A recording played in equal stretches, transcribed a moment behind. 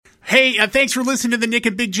Hey, thanks for listening to the Nick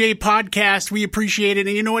and Big J podcast. We appreciate it.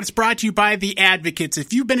 And you know what? It's brought to you by The Advocates.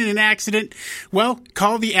 If you've been in an accident, well,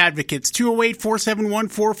 call The Advocates.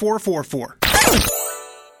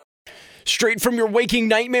 208-471-4444. Straight from your waking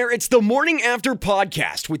nightmare, it's the Morning After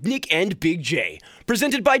podcast with Nick and Big J.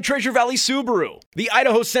 Presented by Treasure Valley Subaru, the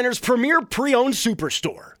Idaho Center's premier pre-owned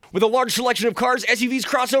superstore. With a large selection of cars, SUVs,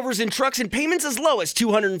 crossovers, and trucks, and payments as low as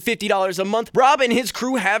 $250 a month, Rob and his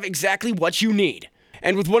crew have exactly what you need.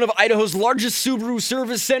 And with one of Idaho's largest Subaru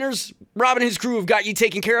service centers, Rob and his crew have got you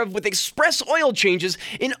taken care of with express oil changes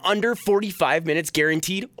in under 45 minutes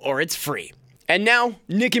guaranteed, or it's free. And now,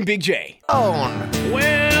 Nick and Big J.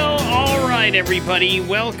 Well, all right, everybody.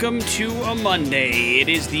 Welcome to a Monday. It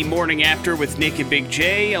is the Morning After with Nick and Big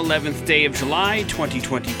J, 11th day of July,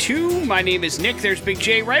 2022. My name is Nick. There's Big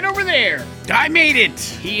J right over there. I made it.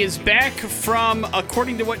 He is back from,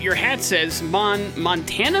 according to what your hat says,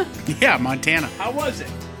 Montana? Yeah, Montana. How was it?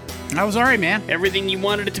 I was all right, man. Everything you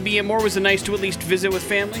wanted it to be and more? Was it nice to at least visit with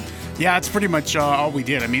family? Yeah, it's pretty much all we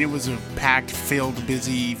did. I mean, it was a packed, filled,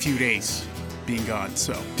 busy few days being gone,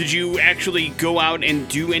 so. Did you actually go out and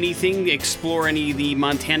do anything, explore any of the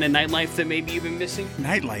Montana nightlife that maybe you've been missing?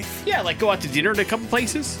 Nightlife? Yeah, like go out to dinner at a couple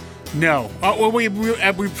places? No. Well, we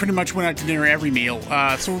pretty much went out to dinner every meal.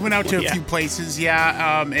 So we went out to a few places,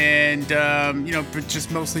 but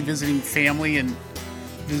just mostly visiting family and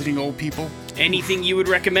visiting old people. Anything you would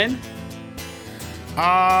recommend?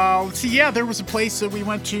 Let's see. Yeah, there was a place that we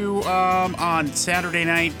went to on Saturday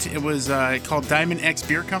night. It was called Diamond X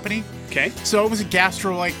Beer Company. Okay. So it was a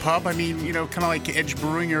gastro-like pub. I mean, kind of like Edge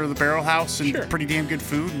Brewing or the Barrel House, and Sure. Pretty damn good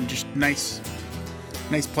food and just nice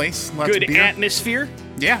place. Lots Good of beer. atmosphere?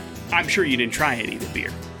 Yeah. I'm sure you didn't try any of the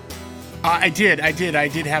beer. I did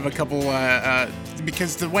have a couple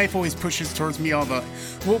because the wife always pushes towards me all the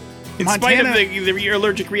In Montana, spite of your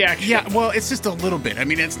allergic reaction. Yeah, well, it's just a little bit. I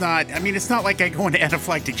mean, it's not like I go into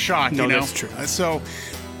anaphylactic shock, No, you know? that's true.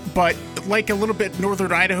 But like a little bit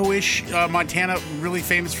northern Idaho-ish, Montana really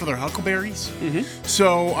famous for their huckleberries. Mm-hmm.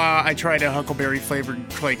 So I tried a huckleberry flavored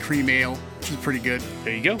cream ale, which is pretty good.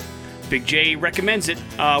 There you go. Big J recommends it.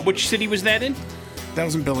 Which city was that in? That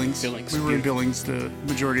was in Billings. Billings, We were in beautiful. Billings the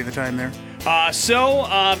majority of the time there.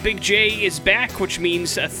 So Big J is back, which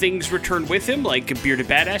means things return with him, like Bearded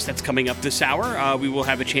Badass. That's coming up this hour. We will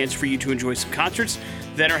have a chance for you to enjoy some concerts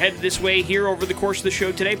that are headed this way here over the course of the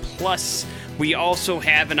show today. Plus, we also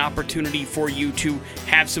have an opportunity for you to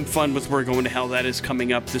have some fun with We're Going to Hell. That is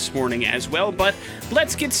coming up this morning as well. But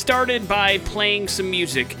let's get started by playing some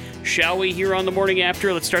music, shall we, here on the Morning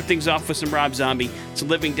After? Let's start things off with some Rob Zombie. It's a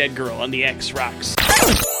Living Dead Girl on the X Rocks.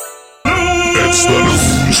 It's the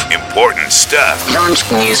news. Important stuff. Launch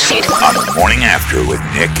newsfeed. On the Morning After with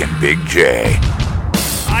Nick and Big J.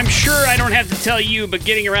 I'm sure I don't have to tell you, but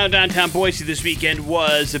getting around downtown Boise this weekend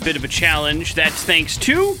was a bit of a challenge. That's thanks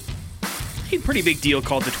to a pretty big deal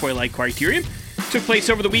called the Twilight Criterium. Took place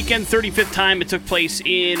over the weekend, 35th time it took place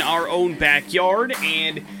in our own backyard,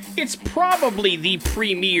 and it's probably the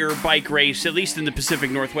premier bike race, at least in the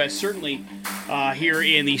Pacific Northwest, certainly here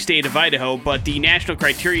in the state of Idaho. But the National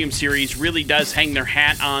Criterium Series really does hang their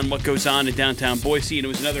hat on what goes on in downtown Boise, and it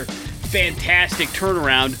was another fantastic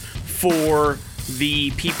turnaround for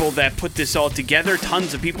the people that put this all together.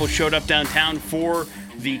 Tons of people showed up downtown for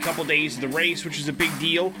the couple days of the race, which is a big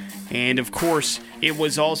deal. And of course, it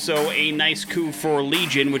was also a nice coup for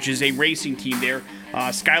Legion, which is a racing team there.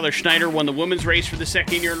 Skylar Schneider won the women's race for the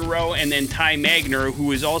second year in a row, and then Ty Magner,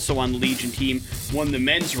 who is also on the Legion team, won the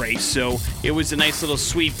men's race. So it was a nice little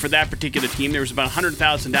sweep for that particular team. There was about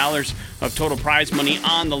 $100,000 of total prize money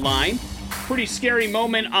on the line. Pretty scary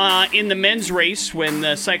moment in the men's race when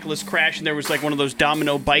the cyclist crashed, and there was like one of those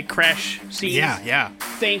domino bike crash scenes. Yeah.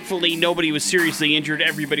 Thankfully, nobody was seriously injured.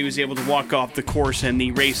 Everybody was able to walk off the course, and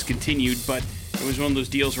the race continued. But it was one of those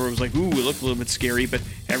deals where it was like, ooh, it looked a little bit scary, but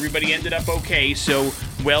everybody ended up okay. So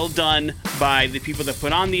well done by the people that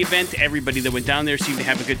put on the event. Everybody that went down there seemed to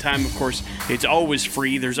have a good time. Of course, it's always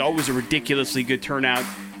free. There's always a ridiculously good turnout.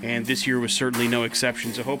 And this year was certainly no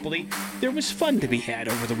exception, so hopefully there was fun to be had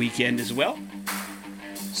over the weekend as well.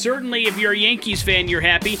 Certainly, if you're a Yankees fan, you're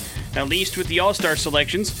happy, at least with the All-Star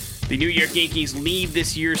selections. The New York Yankees lead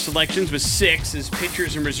this year's selections with 6, as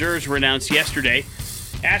pitchers and reserves were announced yesterday.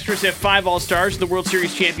 Astros have 5 All-Stars. The World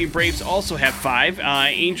Series champion Braves also have 5.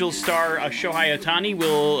 Angels star Shohei Ohtani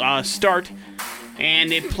will start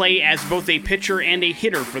and play as both a pitcher and a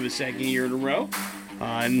hitter for the second year in a row.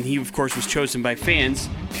 And he, of course, was chosen by fans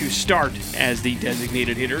to start as the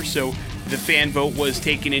designated hitter, so the fan vote was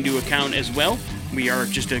taken into account as well. We are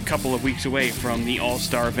just a couple of weeks away from the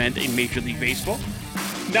All-Star event in Major League Baseball.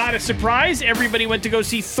 Not a surprise. Everybody went to go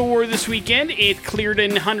see Thor this weekend. It cleared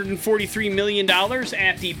in $143 million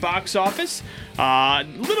at the box office. A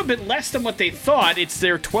little bit less than what they thought. It's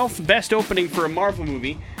their 12th best opening for a Marvel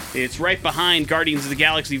movie. It's right behind Guardians of the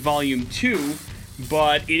Galaxy Volume 2,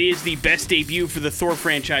 but it is the best debut for the Thor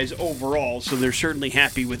franchise overall, so they're certainly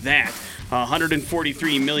happy with that.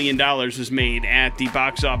 $143 million was made at the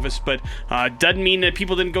box office, but doesn't mean that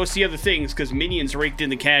people didn't go see other things, because Minions raked in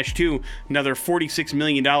the cash too. Another $46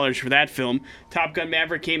 million for that film. Top Gun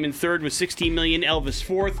Maverick came in third with $16 million, Elvis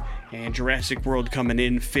fourth, and Jurassic World coming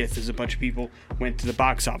in fifth as a bunch of people went to the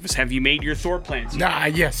box office. Have you made your Thor plans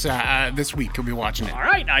yet? Yes, this week we'll be watching it. All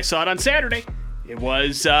right, I saw it on Saturday. It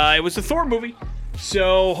was a Thor movie.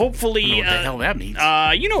 So hopefully, I don't know what the hell that means.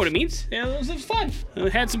 You know what it means. It was fun.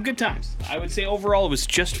 It had some good times. I would say overall it was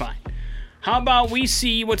just fine. How about we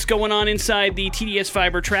see what's going on inside the TDS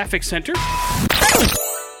Fiber Traffic Center?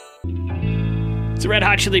 It's the Red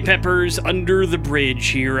Hot Chili Peppers Under the Bridge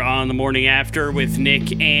here on the morning after with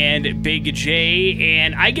Nick and Big J,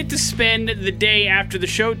 and I get to spend the day after the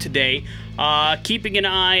show today keeping an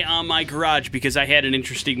eye on my garage because I had an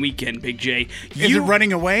interesting weekend, Big J. Is it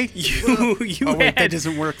running away? That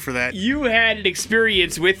doesn't work for that. You had an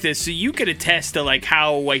experience with this, so you could attest to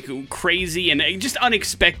how crazy and just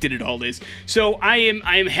unexpected it all is. So I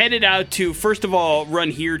am headed out to, first of all, run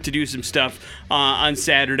here to do some stuff on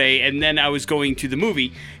Saturday, and then I was going to the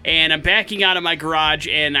movie, and I'm backing out of my garage,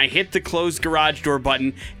 and I hit the close garage door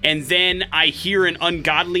button, and then I hear an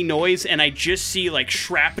ungodly noise, and I just see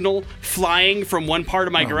shrapnel flying from one part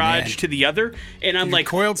of my garage to the other, and I'm like,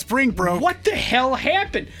 coiled spring broke. What the hell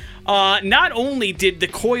happened? Not only did the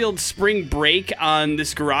coiled spring break on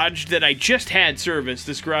this garage that I just had serviced,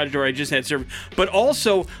 this garage door I just had serviced, but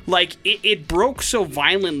also, it broke so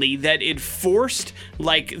violently that it forced,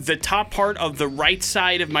 the top part of the right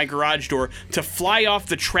side of my garage door to fly off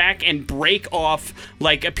the track and break off,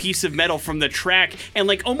 a piece of metal from the track and,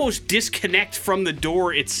 almost disconnect from the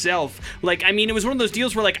door itself. It was one of those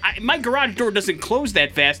deals where, my garage door doesn't close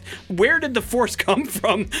that fast. Where did the force come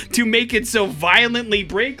from to make it so violently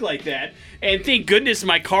break like that? And thank goodness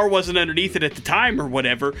my car wasn't underneath it at the time or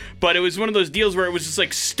whatever, but it was one of those deals where it was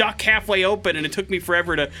just stuck halfway open and it took me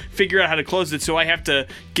forever to figure out how to close it, so I have to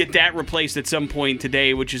get that replaced at some point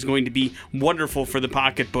today, which is going to be wonderful for the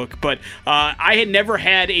pocketbook. But I had never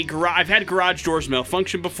had I've had garage doors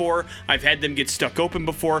malfunction before, I've had them get stuck open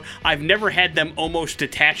before, I've never had them almost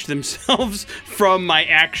detach themselves from my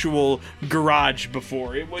actual garage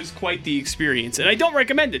before. It was quite the experience, and I don't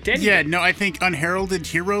recommend it to anyone. Yeah, no, I think unheralded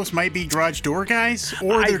heroes might be garage door guys,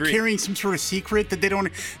 or they're carrying some sort of secret that they don't,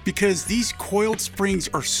 because these coiled springs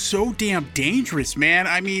are so damn dangerous, man.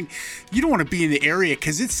 You don't want to be in the area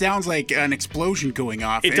because it sounds like an explosion going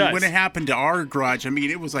off. It does. When it happened to our garage,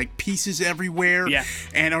 it was pieces everywhere. Yeah.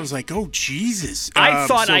 And I was like, oh, Jesus. I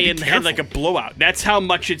thought I had a blowout. That's how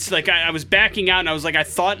much it's I was backing out and I was I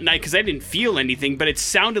thought, because I didn't feel anything, but it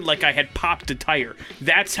sounded like I had popped a tire.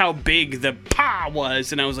 That's how big the pa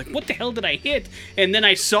was. And I was like, what the hell did I hit? And then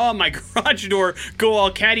I saw my garage door go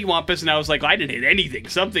all cattywampus, and I was like, I didn't hit anything.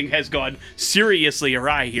 Something has gone seriously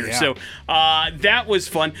awry here. Yeah. So that was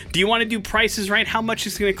fun. Do you want to do Prices Right? How much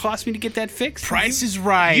is it going to cost me to get that fixed? Price is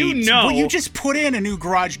Right. Well, you just put in a new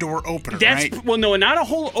garage door opener, right? Well, no, not a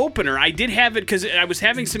whole opener. I did have it because I was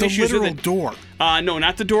having some issues with it. The literal door. No,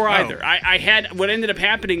 not the door either. I had, what ended up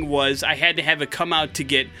happening was I had to have it come out to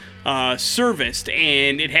get serviced,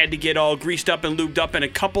 and it had to get all greased up and lubed up, and a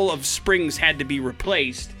couple of springs had to be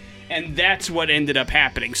replaced. And that's what ended up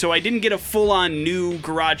happening. So I didn't get a full-on new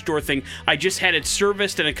garage door thing. I just had it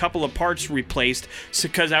serviced and a couple of parts replaced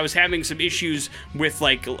because I was having some issues with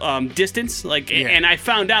distance. And I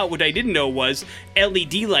found out what I didn't know was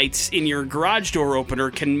LED lights in your garage door opener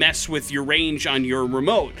can mess with your range on your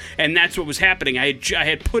remote, and that's what was happening. I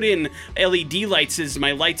had put in LED lights as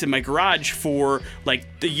my lights in my garage for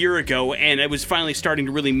a year ago, and it was finally starting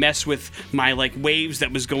to really mess with my waves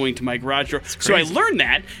that was going to my garage door. So I learned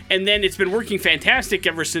that, and then it's been working fantastic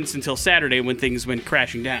ever since until Saturday when things went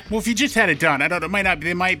crashing down. Well, if you just had it done, I don't know, it might not be,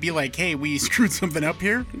 they might be like, hey, we screwed something up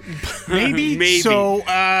here. Maybe. Maybe. So,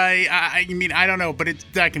 I don't know, but it's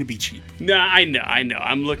not going to be cheap. No, I know.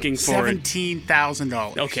 I'm looking for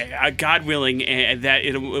 $17,000. Okay, God willing,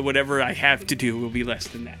 whatever I have to do will be less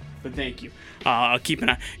than that. But thank you. I'll keep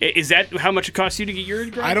an eye. Is that how much it costs you to get your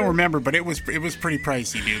garage? I don't remember, but it was pretty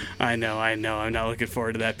pricey, dude. I know. I'm not looking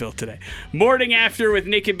forward to that bill today. Morning After with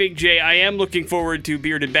Nick and Big J. I am looking forward to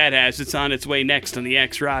Bearded Badass. It's on its way next on the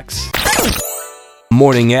X Rocks.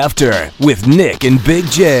 Morning After with Nick and Big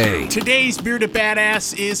J. Today's Bearded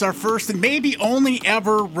Badass is our first and maybe only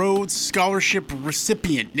ever Rhodes Scholarship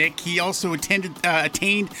recipient. Nick, he also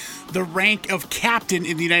attained the rank of captain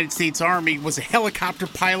in the United States Army, was a helicopter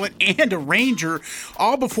pilot and a ranger,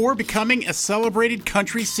 all before becoming a celebrated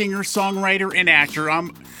country singer, songwriter, and actor.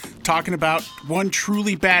 I'm talking about one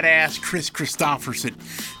truly badass, Kris Kristofferson.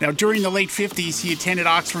 Now, during the late 50s, he attended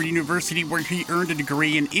Oxford University, where he earned a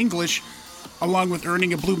degree in English, along with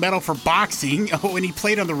earning a blue medal for boxing. Oh, and he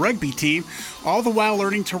played on the rugby team, all the while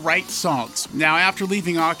learning to write songs. Now, after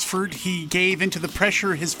leaving Oxford, he gave into the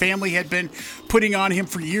pressure his family had been putting on him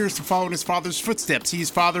for years to follow in his father's footsteps.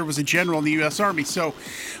 His father was a general in the U.S. Army, so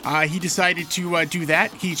he decided to do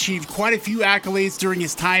that. He achieved quite a few accolades during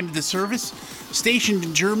his time in the service. Stationed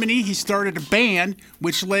in Germany, he started a band,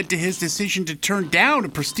 which led to his decision to turn down a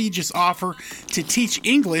prestigious offer to teach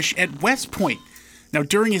English at West Point. Now,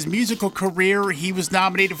 during his musical career, he was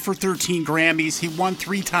nominated for 13 Grammys. He won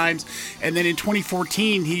 3 times, and then in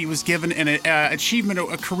 2014, he was given a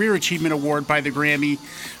career achievement award by the Grammy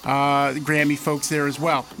folks there as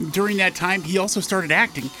well. During that time, he also started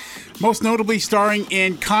acting, most notably starring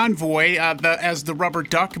in Convoy as the Rubber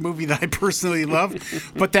Duck, a movie that I personally love.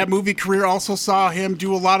 But that movie career also saw him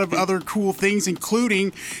do a lot of other cool things,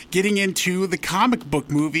 including getting into the comic book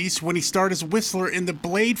movies when he starred as Whistler in the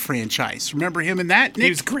Blade franchise. Remember him in that, Nick? He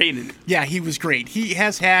was great in it. Yeah, he was great. He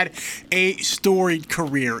has had a storied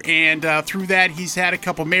career, and through that, he's had a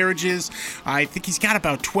couple marriages. I think he's got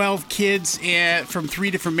about 12 kids from 3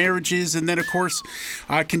 different marriages, and then, of course,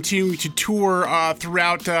 continuing to tour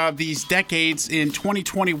throughout these decades. In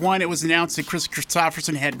 2021, it was announced that Kris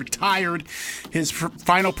Kristofferson had retired. His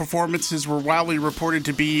final performances were wildly reported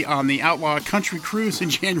to be on the Outlaw Country Cruise in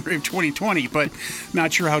January of 2020, but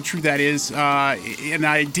not sure how true that is. And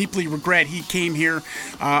I deeply regret he came here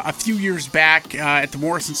a few years back at the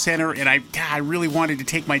Morrison Center, and I really wanted to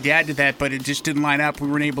take my dad to that, but it just didn't line up. We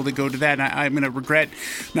weren't able to go to that, and I'm going to regret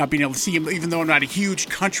not being able to see him. Even though I'm not a huge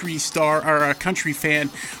country star or a country fan,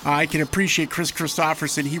 I can appreciate Kris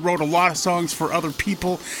Kristofferson. He wrote a lot of songs for other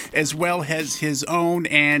people as well as his own,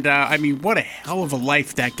 and I mean, what a hell of a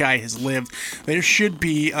life that guy has lived. There should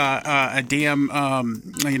be a damn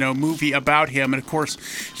movie about him, and of course,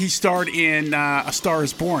 he starred in A Star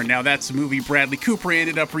Is Born. Now, that's a movie Bradley Cooper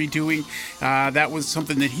ended up redoing. That was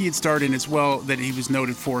something that he had starred in as well that he was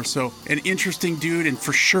noted for. So, an interesting dude, and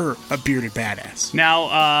for sure, a bearded badass.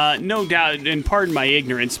 Now, no doubt, and pardon my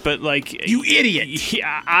ignorance, but like... You idiot!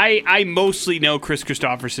 Yeah, I mostly know Kris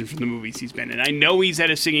Kristofferson from the movies he's been in. I know he's had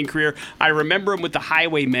a singing career. I remember him with the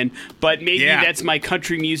Highwaymen, but maybe that's my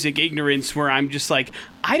country music ignorance where I'm just like,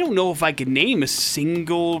 I don't know if I could name a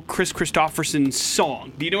single Kris Kristofferson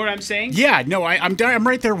song. Do you know what I'm saying? Yeah, no, I'm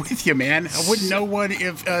right there with you, man. I wouldn't know one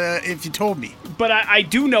if you told me. But I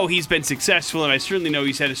do know he's been successful, and I certainly know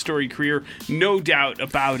he's had a storied career, no doubt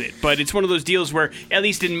about it. But it's one of those deals where, at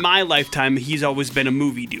least in my lifetime, he's always been a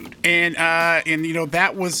movie dude. And you know,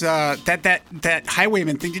 that was that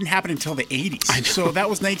Highwayman thing didn't happen until the 80s. So that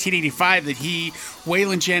was 1985 that he,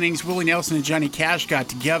 Waylon Jennings, Willie Nelson, and Johnny Cash got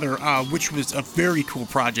together, which was a very cool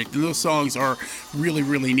project. And those songs are really,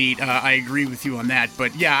 really neat. I agree with you on that.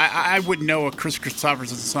 But yeah, I wouldn't know a Kris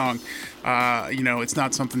Kristofferson song. It's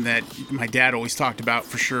not something that my dad always talked about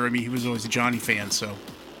for sure. I mean, he was always a Johnny fan, so.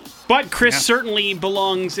 But Kris certainly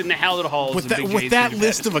belongs in the Hallett Halls with that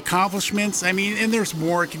list of accomplishments. I mean, and there's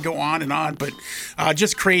more. It can go on and on, but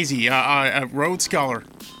just crazy. A Rhodes Scholar.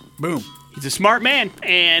 Boom. He's a smart man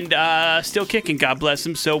and still kicking. God bless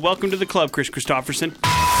him. So welcome to the club, Kris Kristofferson.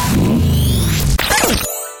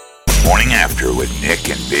 Morning After with Nick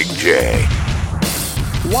and Big J.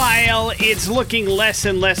 While it's looking less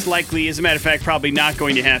and less likely, as a matter of fact, probably not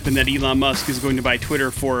going to happen, that Elon Musk is going to buy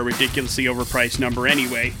Twitter for a ridiculously overpriced number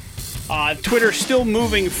anyway, Twitter's still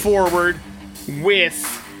moving forward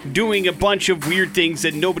with doing a bunch of weird things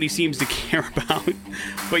that nobody seems to care about,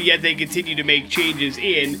 but yet they continue to make changes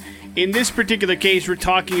in. In this particular case, we're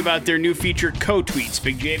talking about their new feature, Co-Tweets.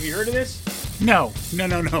 Big J, have you heard of this? No.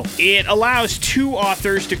 It allows 2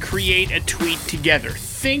 authors to create a tweet together.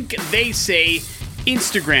 Think, they say,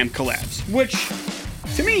 Instagram collabs, which,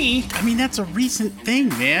 to me... I mean, that's a recent thing,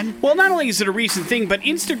 man. Well, not only is it a recent thing, but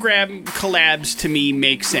Instagram collabs, to me,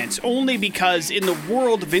 make sense. Only because in the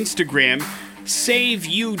world of Instagram, save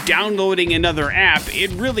you downloading another app,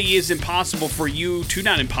 it really is impossible for you to,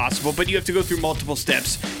 not impossible, but you have to go through multiple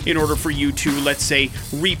steps in order for you to, let's say,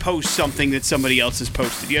 repost something that somebody else has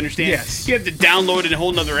posted. You understand? Yes. You have to download a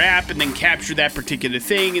whole nother app and then capture that particular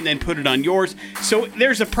thing and then put it on yours. So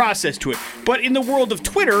there's a process to it. But in the world of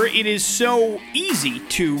Twitter, it is so easy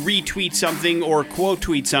to retweet something or quote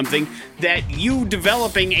tweet something that you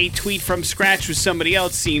developing a tweet from scratch with somebody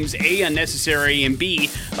else seems A, unnecessary, and B,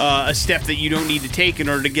 a step that you don't need to take in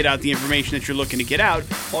order to get out the information that you're looking to get out.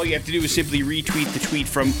 All you have to do is simply retweet the tweet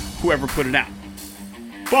from whoever put it out.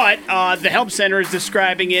 But the Help Center is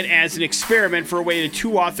describing it as an experiment for a way to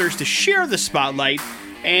two authors to share the spotlight,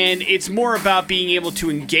 and it's more about being able to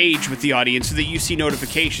engage with the audience so that you see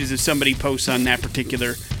notifications if somebody posts on that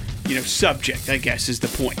particular, subject, I guess is the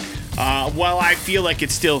point. While I feel like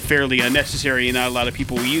it's still fairly unnecessary and not a lot of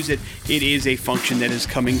people will use it, it is a function that is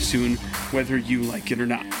coming soon, whether you like it or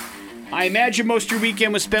not. I imagine most of your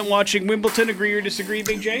weekend was spent watching Wimbledon. Agree or disagree,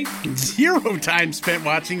 Big J? 0 time spent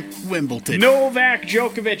watching Wimbledon. Novak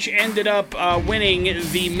Djokovic ended up winning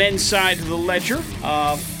the men's side of the ledger,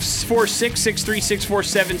 4-6, 6-3,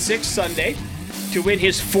 6-4, 7-6 Sunday, to win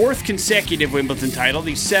his 4th consecutive Wimbledon title,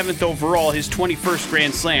 the 7th overall, his 21st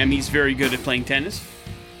Grand Slam. He's very good at playing tennis.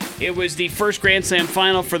 It was the first Grand Slam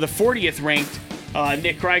final for the 40th ranked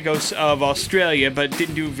Nick Kyrgios of Australia, but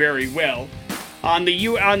didn't do very well. On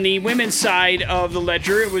the women's side of the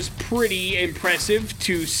ledger, it was pretty impressive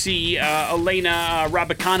to see Elena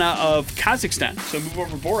Rybakina of Kazakhstan, so move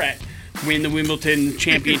over Borat, win the Wimbledon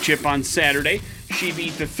championship on Saturday. She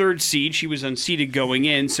beat the 3rd seed. She was unseeded going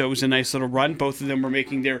in, so it was a nice little run. Both of them were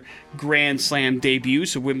making their Grand Slam debut,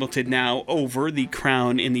 so Wimbledon now over. The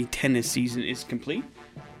crown in the tennis season is complete.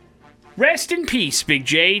 Rest in peace, Big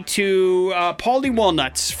J, to Paulie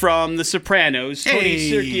Walnuts from The Sopranos. Tony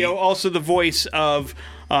Sergio, also the voice of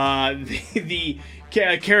the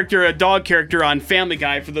character, a dog character on Family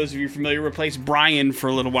Guy, for those of you familiar, replaced Brian for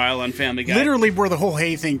a little while on Family Guy. Literally where the whole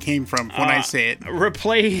hay thing came from when I say it.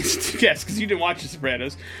 Replaced, yes, because you didn't watch The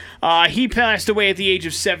Sopranos. He passed away at the age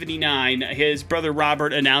of 79. His brother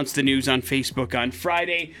Robert announced the news on Facebook on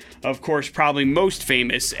Friday. Of course, probably most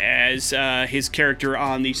famous as his character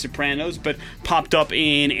on The Sopranos, but popped up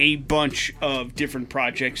in a bunch of different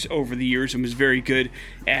projects over the years and was very good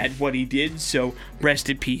at what he did. So rest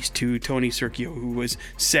in peace to Tony Sergio, who was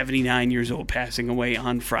 79 years old, passing away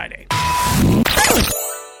on Friday.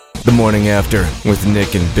 The Morning After with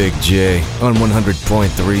Nick and Big J on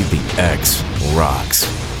 100.3 The X Rocks.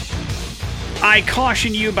 I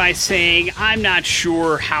caution you by saying I'm not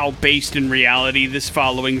sure how based in reality this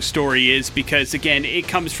following story is because, again, it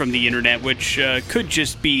comes from the internet, which could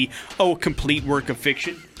just be, a complete work of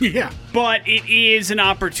fiction. Yeah. But it is an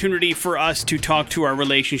opportunity for us to talk to our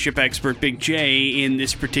relationship expert, Big J, in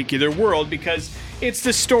this particular world because it's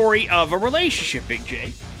the story of a relationship, Big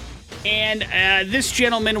J. And this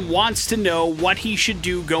gentleman wants to know what he should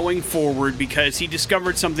do going forward because he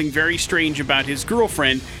discovered something very strange about his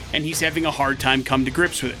girlfriend, and he's having a hard time come to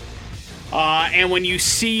grips with it. And when you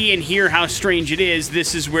see and hear how strange it is,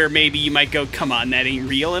 this is where maybe you might go, come on, that ain't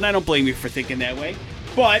real, and I don't blame you for thinking that way.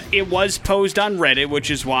 But it was posed on Reddit, which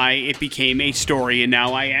is why it became a story, and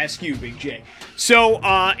now I ask you, Big J. So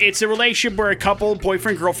it's a relationship where a couple,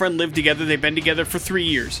 boyfriend, girlfriend, live together. They've been together for 3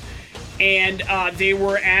 years. And they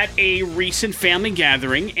were at a recent family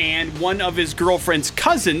gathering, and one of his girlfriend's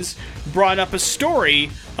cousins brought up a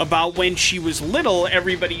story about when she was little,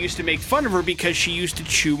 everybody used to make fun of her because she used to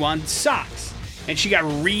chew on socks. And she got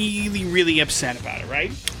really, really upset about it,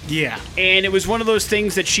 right? Yeah. And it was one of those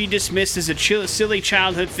things that she dismissed as a silly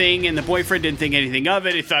childhood thing, and the boyfriend didn't think anything of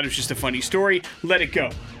it. He thought it was just a funny story. Let it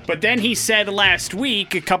go. But then he said last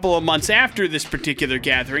week, a couple of months after this particular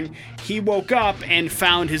gathering, he woke up and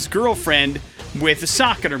found his girlfriend with a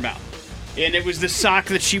sock in her mouth. And it was the sock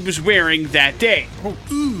that she was wearing that day.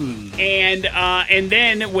 And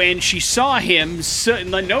then when she saw him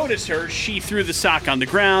notice her, she threw the sock on the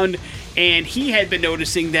ground. And he had been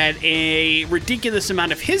noticing that a ridiculous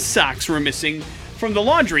amount of his socks were missing from the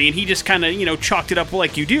laundry, and he just kind of, chalked it up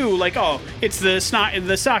like you do, like, oh, it's the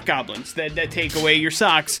sock goblins that take away your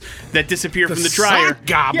socks that disappear from the dryer. Sock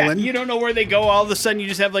goblin? Yeah, you don't know where they go. All of a sudden, you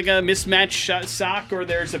just have like a mismatched sock, or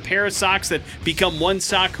there's a pair of socks that become one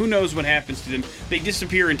sock. Who knows what happens to them? They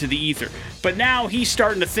disappear into the ether. But now he's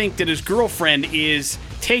starting to think that his girlfriend is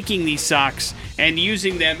taking these socks and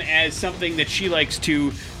using them as something that she likes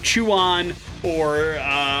to chew on or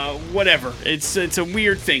whatever. It's a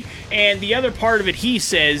weird thing. And the other part of it, he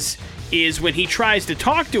says, is when he tries to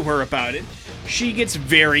talk to her about it, she gets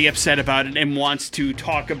very upset about it and wants to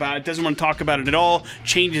talk about it, doesn't want to talk about it at all,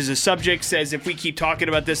 changes the subject, says, if we keep talking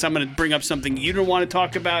about this, I'm going to bring up something you don't want to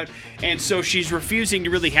talk about. And so she's refusing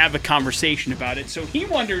to really have a conversation about it. So he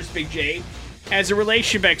wonders, Big J, as a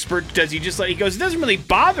relationship expert, does he just he goes, it doesn't really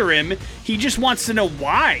bother him. He just wants to know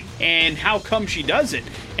why and how come she does it.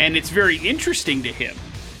 And it's very interesting to him.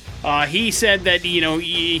 He said that,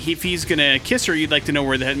 if he's going to kiss her, you'd like to know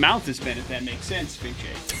where that mouth has been, if that makes sense, Big J.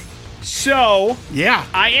 So, yeah,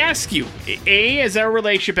 I ask you, A, as our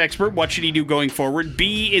relationship expert, what should he do going forward?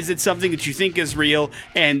 B, is it something that you think is real?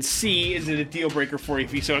 And C, is it a deal breaker for you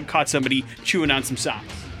if you caught somebody chewing on some socks?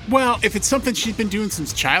 Well, if it's something she's been doing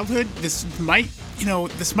since childhood, this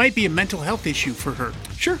might be a mental health issue for her.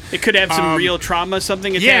 Sure. It could have some real trauma,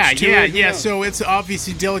 something attached to it. Yeah. So it's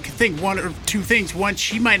obviously a delicate thing. One or two things. One,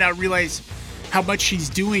 she might not realize how much she's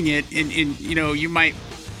doing it, and you might.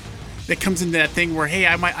 That comes into that thing where, hey,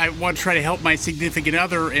 I want to try to help my significant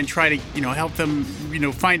other and try to, help them,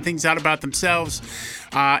 find things out about themselves.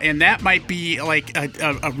 And that might be like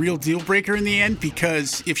a real deal breaker in the end,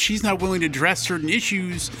 because if she's not willing to address certain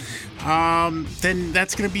issues, then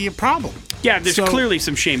that's going to be a problem. Yeah, there's clearly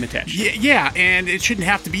some shame attached. Yeah, and it shouldn't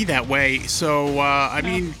have to be that way. So,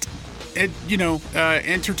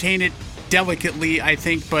 entertain it delicately, I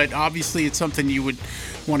think, but obviously it's something you would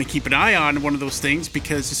want to keep an eye on, one of those things,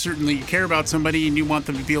 because certainly you care about somebody and you want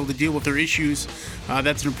them to be able to deal with their issues.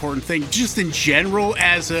 That's an important thing. Just in general,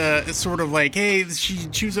 as a sort of like, hey, she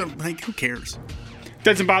chews up, like, who cares?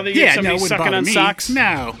 Doesn't bother you? Somebody sucking on socks?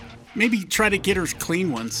 No. Maybe try to get her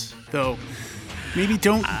clean ones, though. Maybe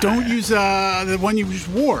don't use the one you just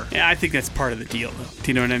wore. Yeah, I think that's part of the deal, though.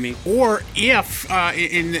 Do you know what I mean? Or if,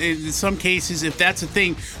 in some cases, if that's a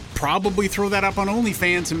thing, probably throw that up on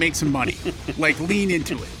OnlyFans and make some money. Like, lean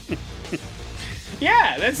into it.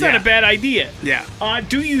 Yeah, that's not a bad idea. Yeah.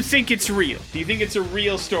 Do you think it's real? Do you think it's a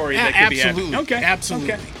real story that could absolutely. be happening? Okay.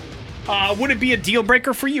 Absolutely. Okay. Would it be a deal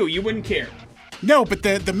breaker for you? You wouldn't care? No, but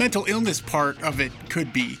the mental illness part of it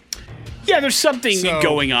could be. Yeah, there's something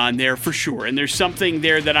going on there for sure, and there's something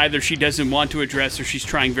there that either she doesn't want to address or she's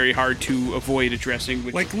trying very hard to avoid addressing.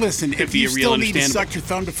 Which like, listen, if you still need to suck your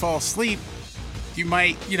thumb to fall asleep, you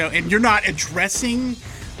might, and you're not addressing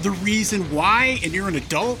the reason why, and you're an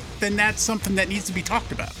adult, then that's something that needs to be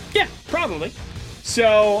talked about. Yeah, probably.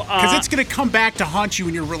 So, because it's going to come back to haunt you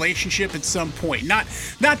in your relationship at some point. Not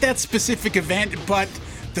that specific event, but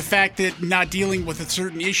the fact that not dealing with a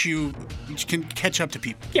certain issue can catch up to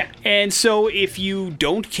people. Yeah, and so if you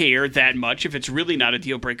don't care that much, if it's really not a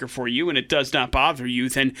deal breaker for you and it does not bother you,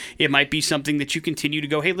 then it might be something that you continue to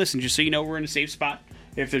go, hey, listen, just so you know, we're in a safe spot.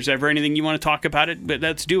 If there's ever anything you want to talk about it, but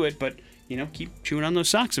let's do it. But, keep chewing on those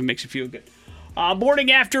socks if it makes you feel good.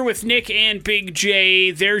 Morning After with Nick and Big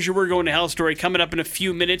J. There's your We're Going to Hell story. Coming up in a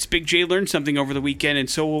few minutes. Big J learned something over the weekend, and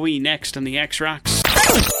so will we next on the X-Rocks.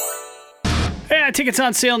 Yeah, tickets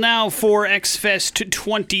on sale now for X-Fest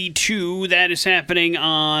 22. That is happening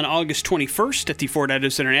on August 21st at the Ford Idaho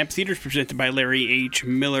Center Amphitheater, presented by Larry H.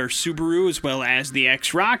 Miller Subaru, as well as the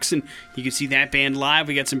X-Rocks. And you can see that band live.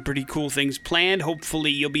 We got some pretty cool things planned.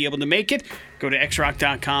 Hopefully you'll be able to make it. Go to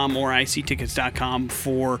xrock.com or ictickets.com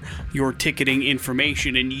for your ticketing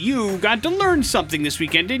information. And you got to learn something this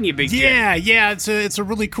weekend, didn't you, Big J? Yeah. It's a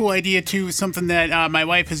really cool idea, too. Something that my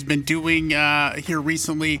wife has been doing here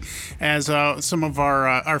recently as some of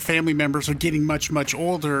our family members are getting much, much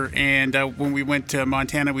older. And when we went to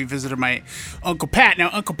Montana, we visited my Uncle Pat.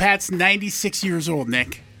 Now, Uncle Pat's 96 years old,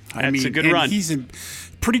 Nick. That's a good run. He's in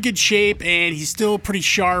pretty good shape, and he's still pretty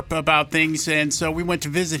sharp about things. And so we went to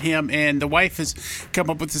visit him, and the wife has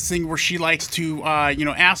come up with this thing where she likes to,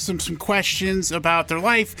 ask them some questions about their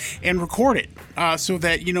life and record it, so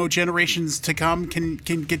that generations to come can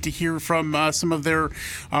get to hear from some of their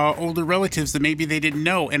older relatives that maybe they didn't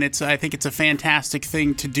know. And I think it's a fantastic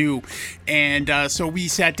thing to do. And so we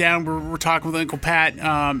sat down, we're talking with Uncle Pat,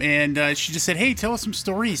 and she just said, "Hey, tell us some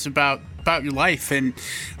stories about your life." And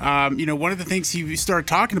one of the things he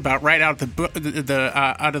started talking about right out of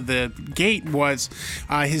the gate was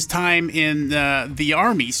his time in the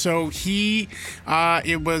Army. So he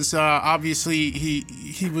was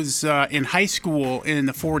in high school in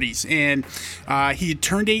the 40s, and he had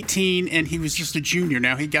turned 18, and he was just a junior.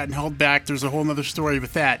 Now he'd gotten held back. There's a whole other story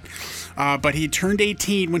with that. But he turned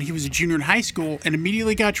 18 when he was a junior in high school and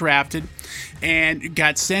immediately got drafted and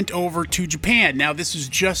got sent over to Japan. Now, this was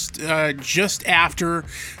just after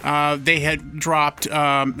they had dropped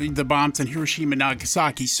the bombs on Hiroshima and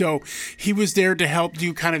Nagasaki. So he was there to help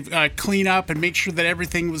do kind of clean up and make sure that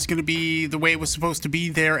everything was going to be the way it was supposed to be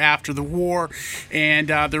there after the war. And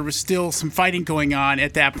there was still some fighting going on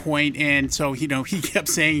at that point. And so, he kept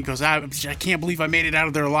saying, he goes, I can't believe I made it out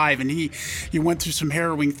of there alive. And he went through some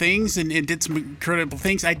harrowing things and did some incredible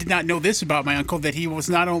things. I did not know this about my uncle, that he was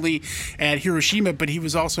not only at Hiroshima, but he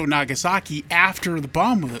was also Nagasaki after the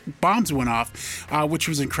bombs went off, which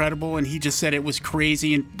was incredible. And he just said it was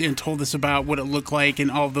crazy and told us about what it looked like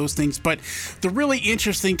and all of those things. But the really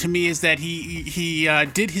interesting to me is that he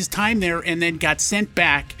did his time there and then got sent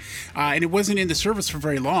back, and it wasn't in the service for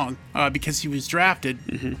very long because he was drafted.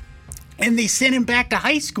 Mm-hmm. And they sent him back to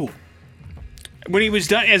high school. When he was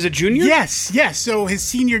done as a junior? Yes. So his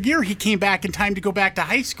senior year, he came back in time to go back to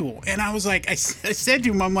high school. And I was like, I said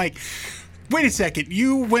to him, I'm like, wait a second,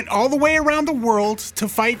 you went all the way around the world to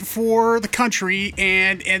fight for the country,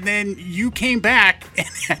 and then you came back and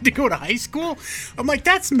had to go to high school? I'm like,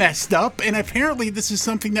 that's messed up, and apparently this is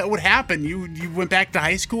something that would happen. You went back to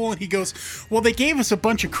high school, and he goes, well, they gave us a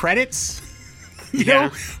bunch of credits, you know,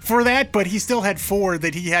 for that, but he still had 4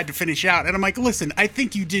 that he had to finish out. And I'm like, listen, I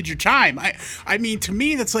think you did your time. I mean, to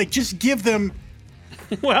me, that's like, just give them...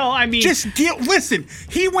 Well, I mean... listen,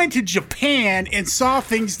 he went to Japan and saw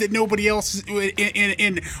things that nobody else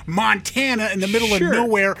in Montana in the middle of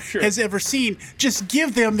nowhere has ever seen. Just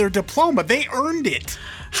give them their diploma. They earned it.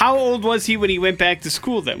 How old was he when he went back to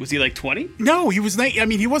school then? Was he like 20? No, he was not. I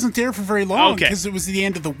mean, he wasn't there for very long because it was the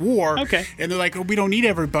end of the war. Okay. And they're like, oh, we don't need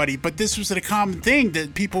everybody. But this was a common thing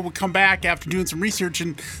that people would come back after doing some research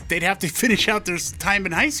and they'd have to finish out their time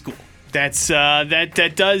in high school. That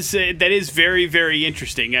is very, very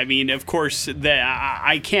interesting. I mean, of course,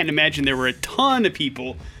 I can't imagine there were a ton of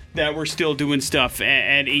people that were still doing stuff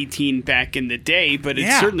at 18 back in the day, but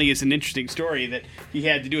it certainly is an interesting story that he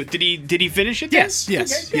had to do it. Did he finish it then?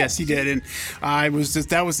 Yes, he did. And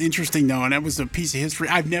that was interesting though, and that was a piece of history.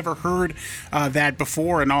 I've never heard that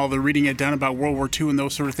before, and all the reading I'd done about World War II and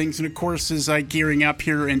those sort of things. And of course, is gearing up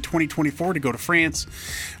here in 2024 to go to France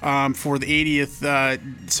for the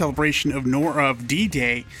 80th celebration of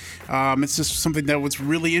D-Day. It's just something that was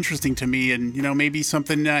really interesting to me, and maybe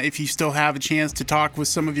something if you still have a chance to talk with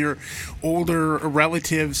some of your older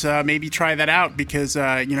relatives, maybe try that out, because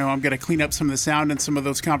I'm going to clean up some of the sound and some of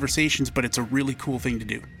those conversations, but it's a really cool thing to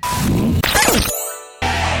do.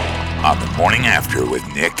 On the Morning After with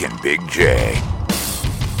Nick and Big J.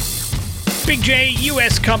 Big J,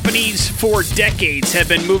 U.S. companies for decades have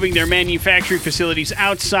been moving their manufacturing facilities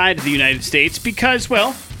outside of the United States because,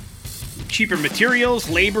 well, cheaper materials,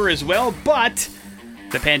 labor as well, but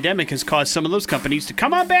the pandemic has caused some of those companies to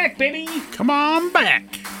come on back, baby! Come on back!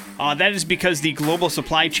 That is because the global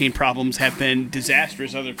supply chain problems have been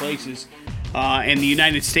disastrous other places, and the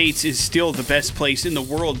United States is still the best place in the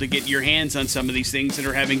world to get your hands on some of these things that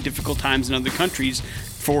are having difficult times in other countries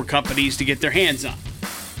for companies to get their hands on.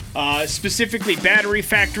 Specifically, battery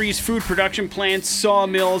factories, food production plants,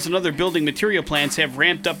 sawmills, and other building material plants have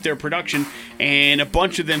ramped up their production, and a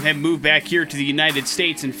bunch of them have moved back here to the United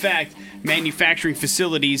States. In fact, manufacturing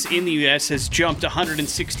facilities in the U.S. has jumped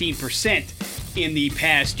 116% in the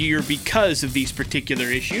past year because of these particular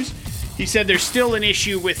issues. He said there's still an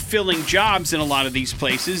issue with filling jobs in a lot of these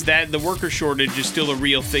places, that the worker shortage is still a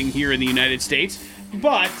real thing here in the United States,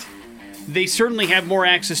 but they certainly have more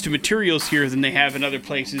access to materials here than they have in other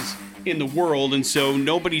places in the world, and so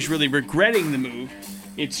nobody's really regretting the move.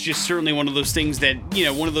 It's just certainly one of those things that,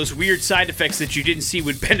 one of those weird side effects that you didn't see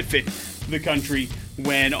would benefit the country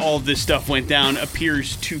when all this stuff went down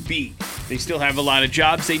appears to be. They still have a lot of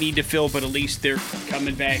jobs they need to fill, but at least they're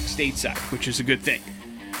coming back stateside, which is a good thing.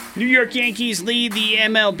 New York Yankees lead the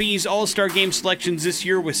MLB's All-Star Game selections this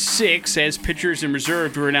year with 6, as pitchers and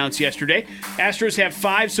reserves were announced yesterday. Astros have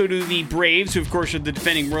 5, so do the Braves, who of course are the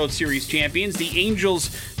defending World Series champions. The Angels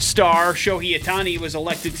star Shohei Ohtani was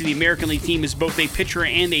elected to the American League team as both a pitcher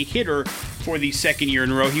and a hitter for the second year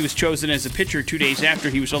in a row. He was chosen as a pitcher 2 days after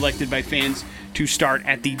he was elected by fans to start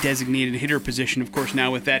at the designated hitter position. Of course,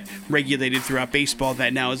 now with that regulated throughout baseball,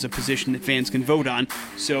 that now is a position that fans can vote on,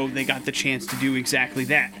 so they got the chance to do exactly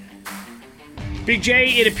that. Big J,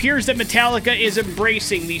 it appears that Metallica is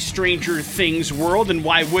embracing the Stranger Things world, and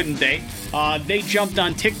why wouldn't they? They jumped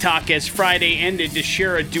on TikTok as Friday ended to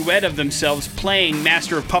share a duet of themselves playing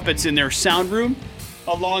Master of Puppets in their sound room,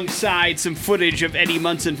 alongside some footage of Eddie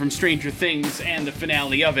Munson from Stranger Things and the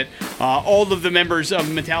finale of it. All of the members of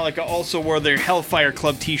Metallica also wore their Hellfire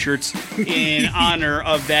Club t-shirts in honor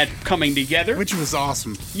of that coming together. Which was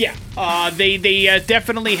awesome. Yeah. They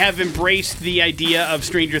definitely have embraced the idea of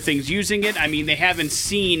Stranger Things using it. I mean, they haven't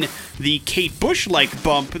seen the Kate Bush-like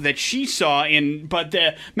bump that she saw but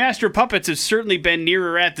the Master of Puppets has certainly been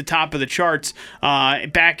nearer at the top of the charts,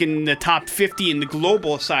 back in the top 50 in the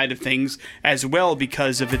global side of things as well, because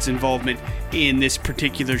of its involvement in this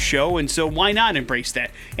particular show, and so why not embrace that?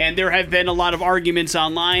 And there have been a lot of arguments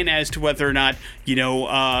online as to whether or not,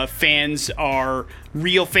 fans are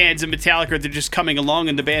real fans of Metallica, or they're just coming along,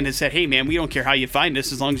 and the band has said, hey man, we don't care how you find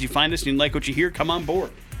us, as long as you find us and you like what you hear, come on board.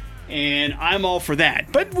 And I'm all for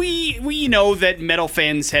that. But we know that metal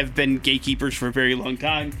fans have been gatekeepers for a very long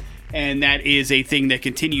time, and that is a thing that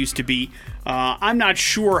continues to be. I'm not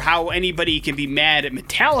sure how anybody can be mad at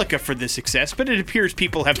Metallica for this success, but it appears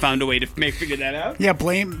people have found a way to figure that out. Yeah,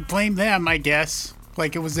 blame them, I guess.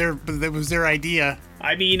 Like it was their idea.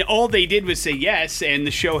 I mean, all they did was say yes, and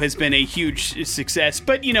the show has been a huge success.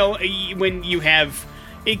 But, when you have...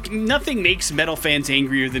 nothing makes metal fans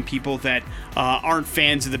angrier than people that aren't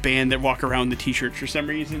fans of the band that walk around with the t-shirts for some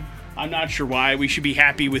reason. I'm not sure why. We should be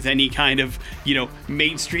happy with any kind of,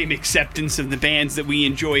 mainstream acceptance of the bands that we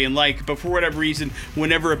enjoy and like. But for whatever reason,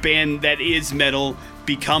 whenever a band that is metal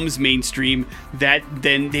becomes mainstream,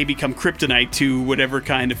 then they become kryptonite to whatever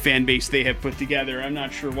kind of fan base they have put together. I'm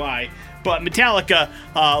not sure why. But Metallica,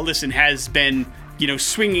 has been,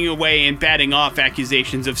 swinging away and batting off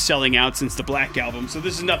accusations of selling out since the Black Album. So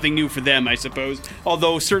this is nothing new for them, I suppose.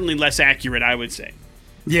 Although certainly less accurate, I would say.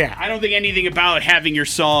 Yeah. I don't think anything about having your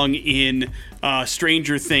song in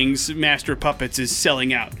Stranger Things, Master of Puppets is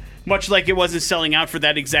selling out. Much like it wasn't selling out for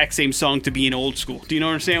that exact same song to be in Old School. Do you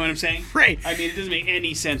understand what I'm saying? Right. I mean, it doesn't make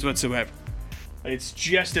any sense whatsoever. It's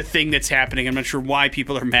just a thing that's happening. I'm not sure why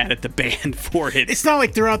people are mad at the band for it. It's not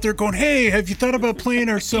like they're out there going, hey, have you thought about playing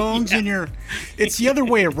our songs in your... It's the other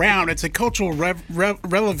way around. It's a cultural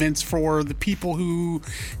relevance for the people who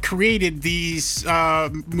created these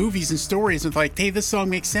movies and stories. It's like, hey, this song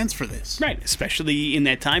makes sense for this. Right, especially in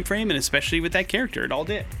that time frame and especially with that character. It all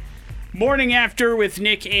did. Morning After with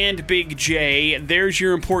Nick and Big J. There's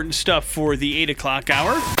your important stuff for the 8 o'clock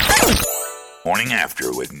hour. Morning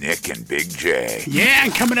After with Nick and Big J. Yeah,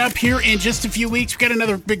 and coming up here in just a few weeks, we've got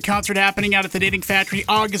another big concert happening out at the Knitting Factory.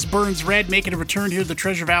 August Burns Red making a return here to the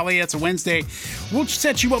Treasure Valley. That's a Wednesday. We'll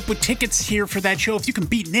set you up with tickets here for that show if you can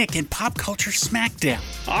beat Nick in Pop Culture Smackdown.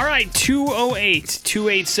 All right,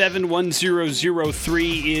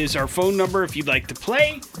 208-287-1003 is our phone number if you'd like to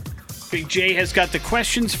play. Big J has got the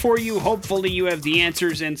questions for you. Hopefully you have the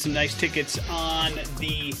answers and some nice tickets on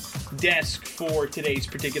the desk for today's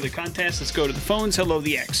particular contest. Let's go to the phones. Hello,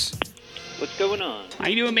 the X. What's going on? How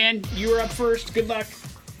you doing, man? You were up first. Good luck.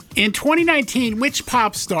 In 2019, which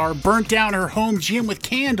pop star burnt down her home gym with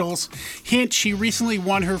candles? Hint, she recently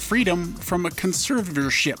won her freedom from a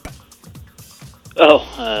conservatorship.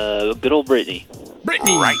 Oh, good old Britney.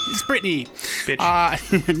 Britney. Right. It's Britney.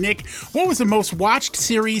 Nick, what was the most watched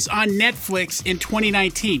series on Netflix in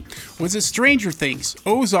 2019? Was it Stranger Things,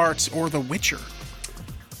 Ozarks, or The Witcher?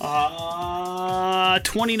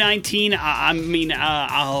 2019,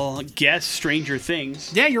 I'll guess Stranger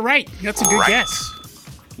Things. Yeah, you're right. That's a good guess.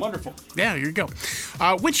 Wonderful. Yeah, here you go.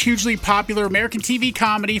 Which hugely popular American TV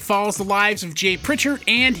comedy follows the lives of Jay Pritchard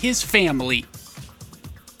and his family?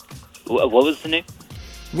 What was the name?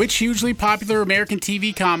 Which hugely popular American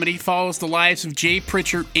TV comedy follows the lives of Jay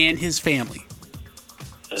Pritchard and his family?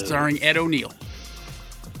 Starring Ed O'Neill.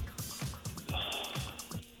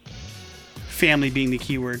 Family being the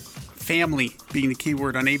key word. Family being the key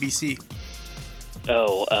word on ABC.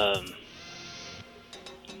 Oh,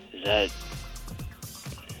 is that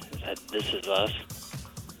This Is Us?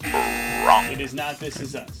 Wrong. It is not This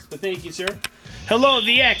Is Us. But thank you, sir. Hello,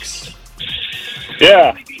 the X.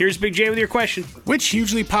 Yeah. Here's Big J with your question. Which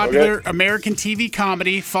hugely popular American TV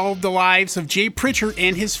comedy followed the lives of Jay Pritchard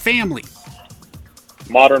and his family?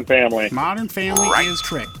 Modern Family. Modern Family is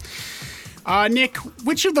correct. Nick,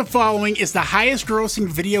 which of the following is the highest grossing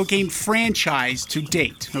video game franchise to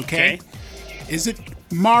date? Okay. Is it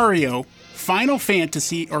Mario, Final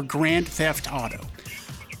Fantasy, or Grand Theft Auto?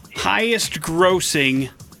 Highest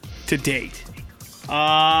grossing to date.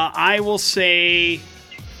 I will say...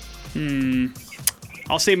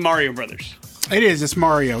 I'll say Mario Brothers. It is. It's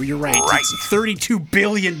Mario. You're right. It's $32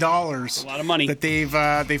 billion. A lot of money that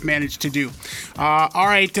they've managed to do. All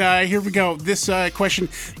right, here we go. This question.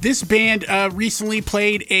 This band recently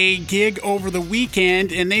played a gig over the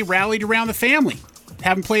weekend, and they rallied around the family.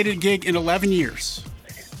 Haven't played a gig in 11 years.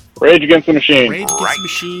 Rage Against the Machine. Rage Against the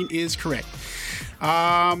Machine is correct.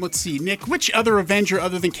 Let's see, Nick. Which other Avenger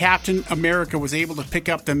other than Captain America was able to pick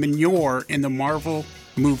up the manure in the Marvel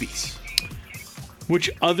movies?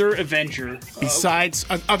 Which other Avenger? Besides,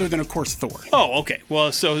 other than, of course, Thor. Oh, okay.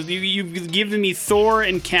 Well, so you've given me Thor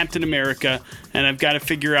and Captain America, and I've got to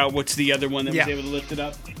figure out what's the other one that was able to lift it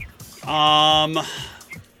up.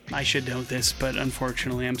 I should know this, but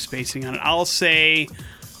unfortunately I'm spacing on it. I'll say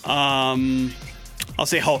Hulk.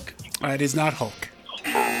 It is not Hulk.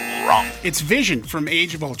 Wrong. It's Vision from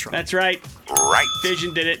Age of Ultron. That's right. Right.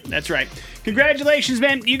 Vision did it. That's right. Congratulations,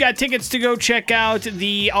 man. You got tickets to go check out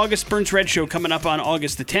the August Burns Red show coming up on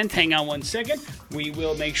August the 10th. Hang on one second. We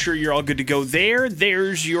will make sure you're all good to go there.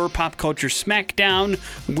 There's your Pop Culture Smackdown.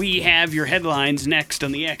 We have your headlines next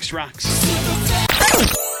on the X Rocks.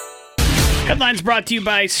 Headlines brought to you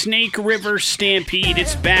by Snake River Stampede.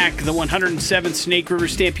 It's back. The 107th Snake River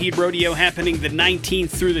Stampede Rodeo happening the 19th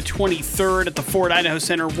through the 23rd at the Ford Idaho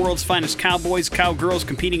Center. World's finest cowboys, cowgirls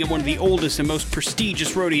competing at one of the oldest and most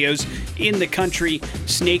prestigious rodeos in the country.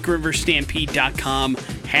 SnakeRiverStampede.com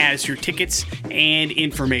has your tickets and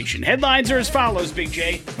information. Headlines are as follows, Big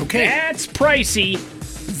J. Okay. That's pricey.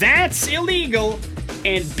 That's illegal.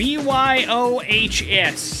 And BYOHS.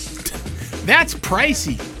 That's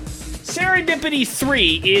pricey. Serendipity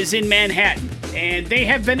 3 is in Manhattan, and they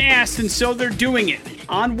have been asked, and so they're doing it.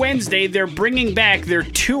 On Wednesday, they're bringing back their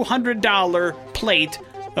 $200 plate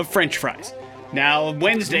of French fries. Now,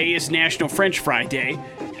 Wednesday is National French Fry Day,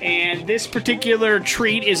 and this particular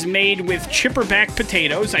treat is made with chipperback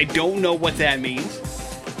potatoes. I don't know what that means.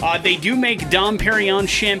 They do make Dom Perignon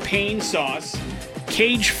champagne sauce,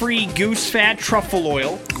 cage-free goose fat truffle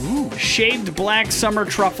oil, shaved black summer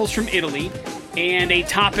truffles from Italy, and a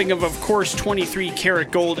topping of course, 23-karat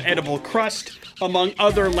gold edible crust, among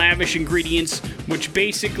other lavish ingredients, which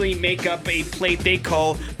basically make up a plate they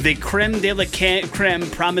call the creme de la creme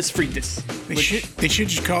promise frites. They should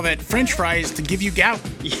just call that French fries to give you gout.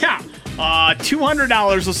 Yeah.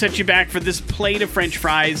 $200 will set you back for this plate of French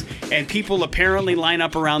fries, and people apparently line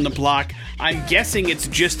up around the block. I'm guessing it's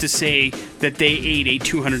just to say that they ate a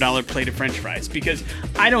 $200 plate of French fries, because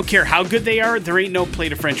I don't care how good they are, there ain't no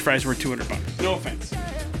plate of French fries worth $200. No offense.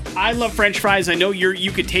 I love French fries. I know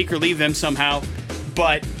you could take or leave them somehow,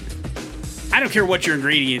 but I don't care what your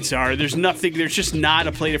ingredients are. There's just not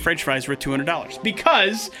a plate of French fries worth $200,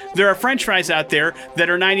 because there are French fries out there that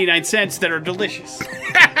are 99 cents that are delicious.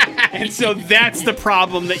 And so that's the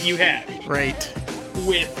problem that you have. Right.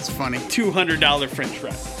 With It's funny. $200 French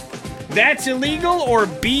fries. That's illegal or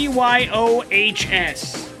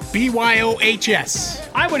BYOHS? BYOHS.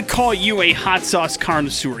 I would call you a hot sauce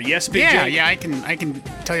connoisseur. Yes, Big J? Yeah, I can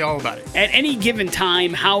tell you all about it. At any given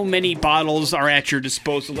time, how many bottles are at your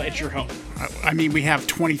disposal at your home? I mean, we have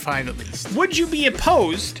 25 at least. Would you be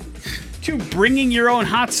opposed to bringing your own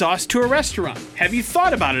hot sauce to a restaurant? Have you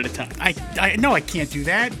thought about it a time? No, I can't do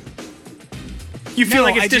that. You feel No,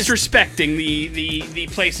 like it's I just- disrespecting the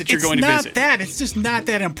place that you're going to visit. It's not that. It's just not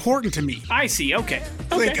that important to me. I see. Okay.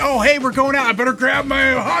 Like, oh, hey, we're going out. I better grab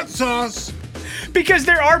my hot sauce. Because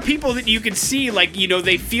there are people that you can see, like,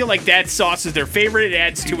 they feel like that sauce is their favorite. It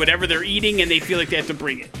adds to whatever they're eating, and they feel like they have to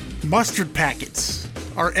bring it. Mustard packets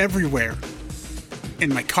are everywhere.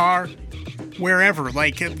 In my car, wherever.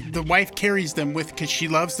 Like, the wife carries them because she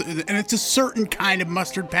loves and it's a certain kind of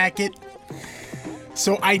mustard packet.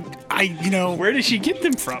 So Where does she get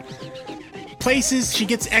them from? places she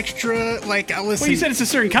gets extra, like, listen. Well, you said it's a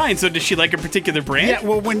certain kind, so does she like a particular brand? Yeah,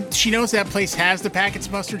 well, when she knows that place has the packets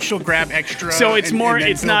of mustard, she'll grab extra. So it's more. and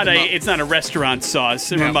then It's build not them up. it's not a restaurant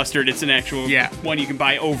sauce or No. mustard. It's an actual one you can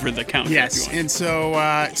buy over the counter. Yes, if you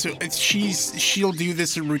want. and she'll do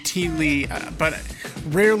this routinely, but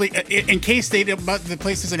rarely. In case the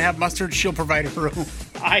place doesn't have mustard, she'll provide her own.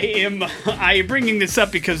 I am bringing this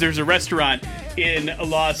up because there's a restaurant in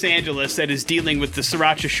Los Angeles that is dealing with the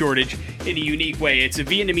sriracha shortage in a unique way. It's a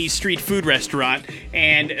Vietnamese street food restaurant,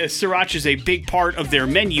 and sriracha is a big part of their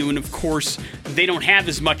menu, and of course, they don't have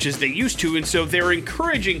as much as they used to, and so they're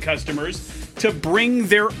encouraging customers to bring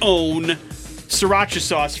their own sriracha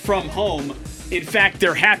sauce from home. In fact,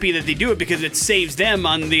 they're happy that they do it because it saves them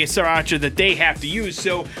on the sriracha that they have to use.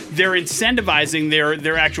 So they're incentivizing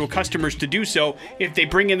their actual customers to do so. If they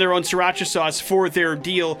bring in their own sriracha sauce for their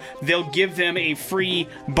deal, they'll give them a free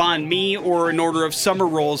banh mi or an order of summer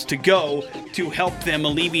rolls to go to help them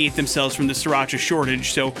alleviate themselves from the sriracha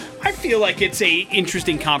shortage. So I feel like it's a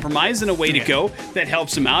interesting compromise and a way to go that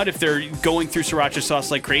helps them out. If they're going through sriracha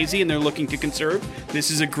sauce like crazy and they're looking to conserve, this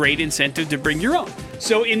is a great incentive to bring your own.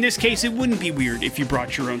 So in this case, it wouldn't be weird if you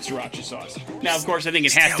brought your own sriracha sauce. Now, of course, I think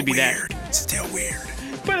it has to be that. Still weird.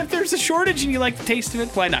 But if there's a shortage and you like the taste of it,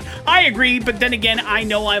 why not? I agree, but then again, I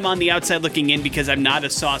know I'm on the outside looking in because I'm not a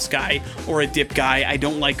sauce guy or a dip guy. I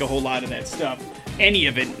don't like a whole lot of that stuff. Any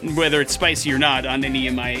of it, whether it's spicy or not, on any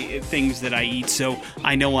of my things that I eat. So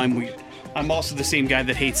I know I'm weird. I'm also the same guy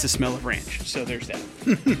that hates the smell of ranch. So there's that.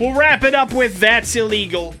 We'll wrap it up with That's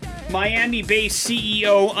Illegal. Miami-based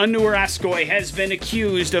CEO Anur Askoy has been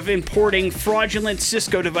accused of importing fraudulent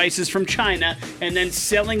Cisco devices from China and then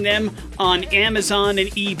selling them on Amazon and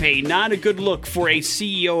eBay. Not a good look for a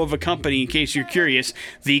CEO of a company, in case you're curious.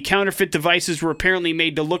 The counterfeit devices were apparently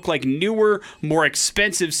made to look like newer, more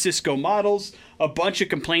expensive Cisco models. A bunch of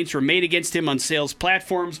complaints were made against him on sales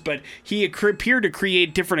platforms, but he appeared to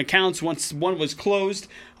create different accounts once one was closed,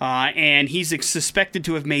 and he's suspected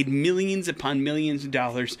to have made millions upon millions of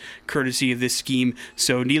dollars courtesy of this scheme.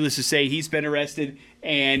 So needless to say, he's been arrested,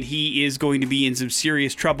 and he is going to be in some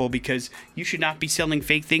serious trouble because you should not be selling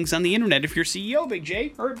fake things on the internet if you're CEO, Big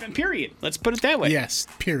J, or period. Let's put it that way. Yes,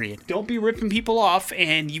 period. Don't be ripping people off,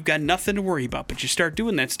 and you've got nothing to worry about, but you start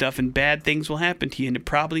doing that stuff, and bad things will happen to you, and it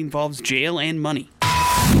probably involves jail and money.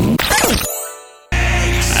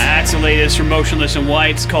 That's the latest from Motionless in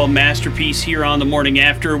White. It's called Masterpiece here on The Morning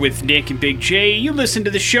After with Nick and Big J. You listen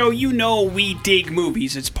to the show, you know we dig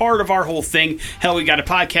movies. It's part of our whole thing. Hell, we got a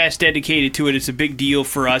podcast dedicated to it. It's a big deal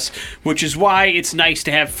for us, which is why it's nice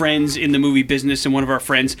to have friends in the movie business, and one of our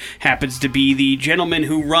friends happens to be the gentleman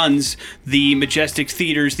who runs the Majestic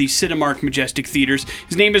Theaters, the Cinemark Majestic Theaters.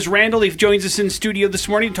 His name is Randall. He joins us in studio this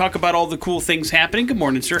morning to talk about all the cool things happening. Good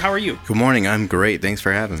morning, sir. How are you? Good morning. I'm great. Thanks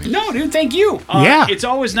for having me. No, dude, thank you. Yeah. It's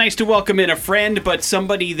always nice to welcome in a friend, but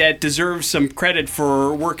somebody that deserves some credit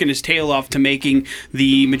for working his tail off to making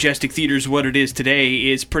the Majestic Theaters what it is today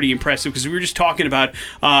is pretty impressive, because we were just talking about,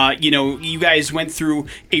 you guys went through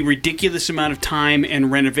a ridiculous amount of time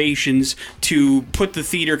and renovations to put the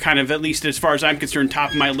theater kind of, at least as far as I'm concerned,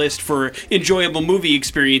 top of my list for enjoyable movie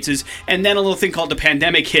experiences, and then a little thing called the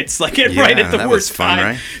pandemic hits, right at the worst time,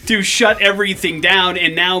 right? To shut everything down,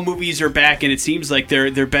 and now movies are back, and it seems like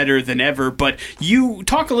they're better than ever. But you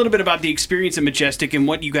talk a little bit about the experience of Majestic and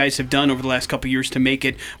what you guys have done over the last couple of years to make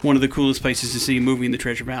it one of the coolest places to see a movie in the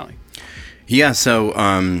Treasure Valley. Yeah,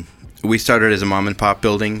 so we started as a mom and pop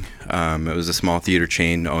building. It was a small theater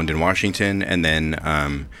chain owned in Washington, and then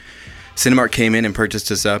Cinemark came in and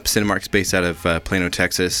purchased us up. Cinemark's based out of Plano,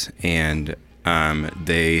 Texas, and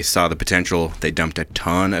they saw the potential. They dumped a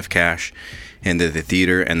ton of cash into the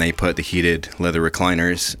theater, and they put the heated leather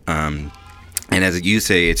recliners. And as you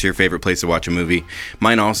say, it's your favorite place to watch a movie.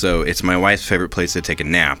 Mine also. It's my wife's favorite place to take a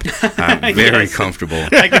nap. Very comfortable.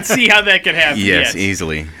 I can see how that could happen. Yes,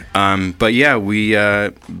 easily. But yeah,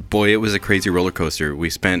 it was a crazy roller coaster. We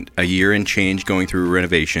spent a year and change going through a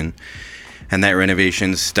renovation, and that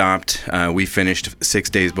renovation stopped. We finished 6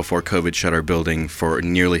 days before COVID shut our building for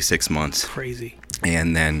nearly 6 months. Crazy.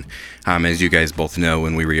 And then, as you guys both know,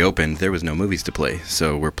 when we reopened, there was no movies to play.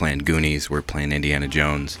 So we're playing Goonies, we're playing Indiana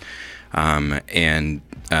Jones. And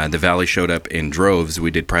the Valley showed up in droves.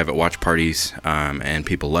 We did private watch parties, and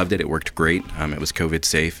people loved it. It worked great. It was COVID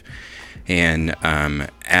safe. And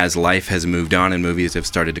as life has moved on and movies have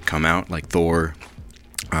started to come out, like Thor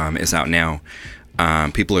is out now,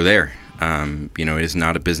 people are there. It is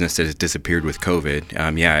not a business that has disappeared with COVID.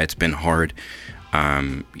 It's been hard.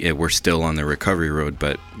 We're still on the recovery road,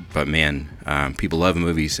 but man, people love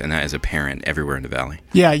movies, and that is apparent everywhere in the Valley.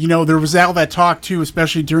 Yeah, there was all that talk too,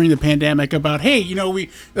 especially during the pandemic, about we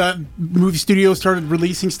movie studios started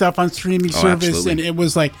releasing stuff on streaming service, absolutely. And it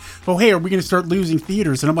was like, oh hey, are we going to start losing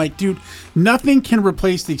theaters? And I'm like, dude, nothing can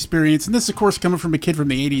replace the experience. And this, of course, coming from a kid from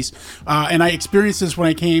the '80s, and I experienced this when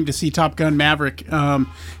I came to see Top Gun Maverick,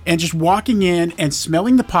 and just walking in and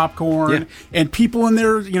smelling the popcorn, and people in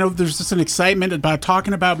there, there's just an excitement about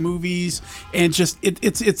talking about movies, and just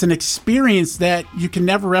it's an experience that you can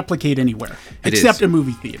never replicate anywhere except a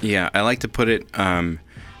movie theater. Yeah, I like to put it,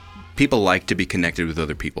 people like to be connected with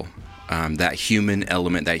other people. That human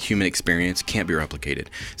element, that human experience can't be replicated.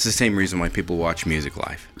 It's the same reason why people watch music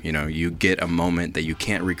live. You get a moment that you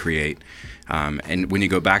can't recreate. And when you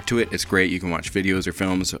go back to it, it's great. You can watch videos or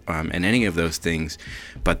films and any of those things.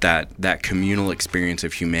 But that communal experience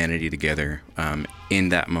of humanity together in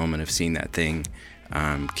that moment of seeing that thing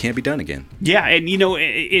can't be done again. Yeah, and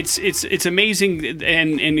it's amazing,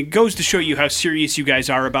 and it goes to show you how serious you guys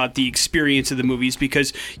are about the experience of the movies,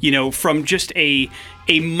 because from just a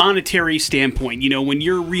monetary standpoint, when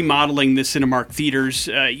you're remodeling the Cinemark theaters,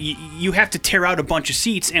 you have to tear out a bunch of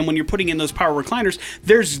seats, and when you're putting in those power recliners,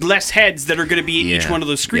 there's less heads that are going to be in each one of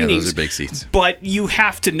those screenings. Yeah, those are big seats. But you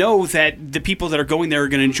have to know that the people that are going there are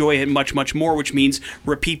going to enjoy it much, much more, which means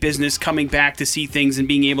repeat business, coming back to see things, and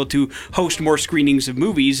being able to host more screenings of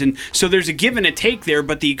movies. And so there's a give and a take there,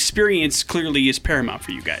 but the experience clearly is paramount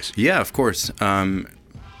for you guys. Yeah, of course. I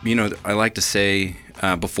like to say,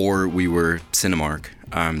 before we were Cinemark,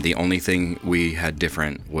 the only thing we had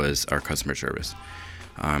different was our customer service,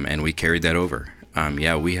 and we carried that over.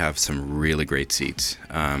 We have some really great seats,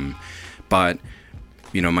 but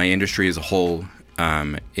my industry as a whole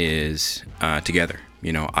is together.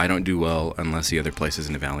 I don't do well unless the other places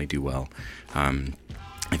in the Valley do well.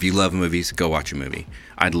 If you love movies, go watch a movie.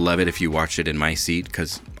 I'd love it if you watched it in my seat,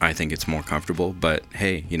 because I think it's more comfortable. But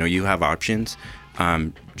hey, you have options.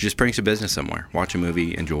 Just bring some business somewhere. Watch a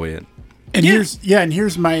movie, enjoy it. And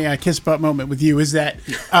here's my kiss butt moment with you is that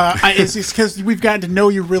it's because we've gotten to know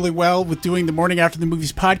you really well with doing the Morning After the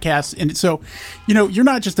Movies podcast, and so you're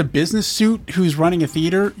not just a business suit who's running a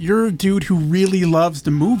theater. You're a dude who really loves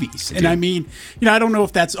the movies, and I mean, I don't know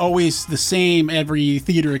if that's always the same every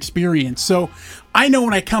theater experience. So I know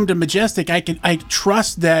when I come to Majestic, I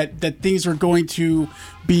trust that things are going to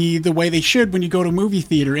be the way they should when you go to a movie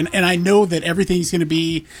theater, and I know that everything's going to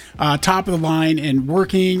be top of the line and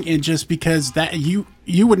working, and just because that you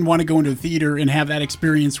wouldn't want to go into a theater and have that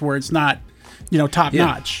experience where it's not top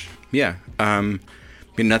notch. Yeah.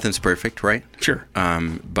 Nothing's perfect, right? Sure.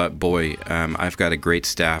 But boy, I've got a great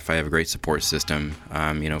staff. I have a great support system.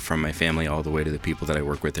 From my family all the way to the people that I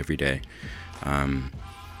work with every day.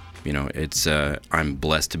 It's I'm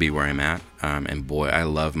blessed to be where I'm at, and boy, I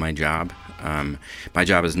love my job. My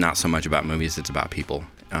job is not so much about movies; it's about people,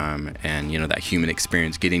 and that human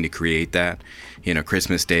experience, getting to create that.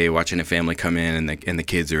 Christmas Day, watching a family come in, and the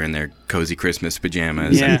kids are in their cozy Christmas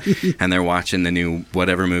pajamas, and they're watching the new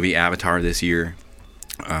whatever movie, Avatar, this year.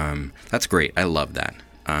 That's great. I love that.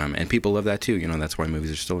 And people love that too. That's why movies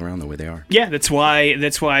are still around the way they are. Yeah, that's why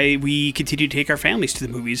we continue to take our families to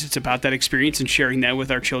the movies. It's about that experience and sharing that with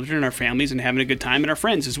our children and our families and having a good time and our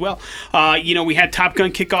friends as well. We had Top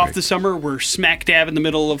Gun kick off this summer. We're smack dab in the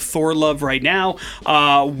middle of Thor Love right now.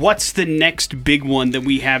 What's the next big one that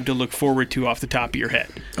we have to look forward to off the top of your head?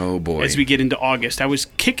 Oh boy! As we get into August, I was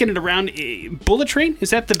kicking it around. Bullet Train,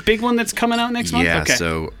 is that the big one that's coming out next month? Yeah. Okay.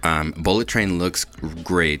 So Bullet Train looks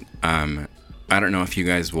great. I don't know if you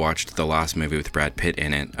guys watched the last movie with Brad Pitt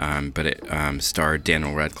in it, but it starred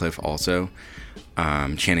Daniel Radcliffe also,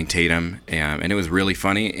 Channing Tatum, and it was really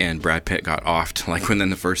funny, and Brad Pitt got offed like within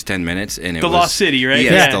the first 10 minutes. And it was Lost City, right?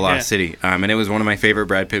 Yes, The Lost City. And it was one of my favorite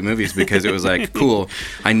Brad Pitt movies because it was like, cool,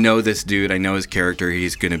 I know this dude, I know his character,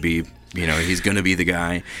 he's going to be... he's going to be the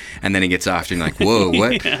guy, and then he gets off and you're like, whoa,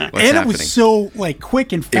 what? What's happening? It was so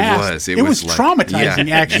quick and fast. It was like,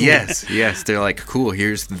 traumatizing, actually. Yes. They're like, cool,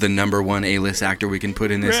 here's the number one A-list actor we can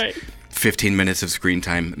put in this. 15 minutes of screen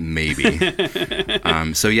time, maybe.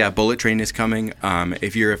 Bullet Train is coming.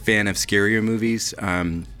 If you're a fan of scarier movies,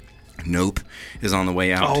 Nope is on the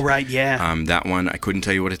way out. Oh, right, yeah. That one, I couldn't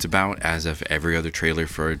tell you what it's about, as of every other trailer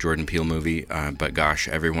for a Jordan Peele movie. But gosh,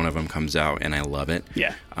 every one of them comes out, and I love it.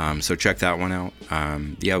 Yeah. So check that one out.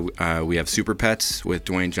 We have Super Pets with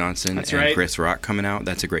Dwayne Johnson Chris Rock coming out.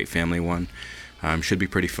 That's a great family one. Should be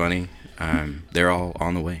pretty funny. They're all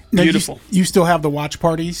on the way. Now, beautiful. You still have the watch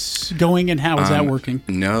parties going, and how is that working?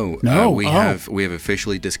 No. We have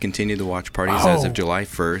officially discontinued the watch parties as of July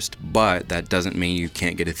 1st, but that doesn't mean you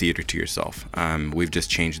can't get a theater to yourself. We've just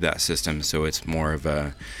changed that system, so it's more of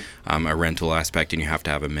a rental aspect, and you have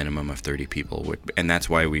to have a minimum of 30 people. And that's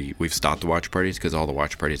why we've stopped the watch parties, because all the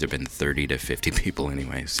watch parties have been 30 to 50 people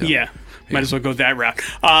anyway. So might as well go that route.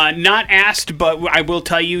 Not asked, but I will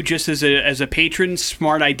tell you, just as a patron,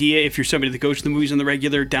 smart idea. If you're somebody that goes to the movies on the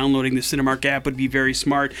regular, downloading the Cinemark app would be very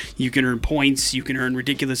smart. You can earn points. You can earn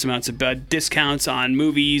ridiculous amounts of discounts on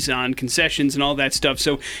movies, on concessions, and all that stuff.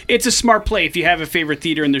 So it's a smart play. If you have a favorite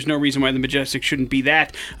theater, and there's no reason why the Majestic shouldn't be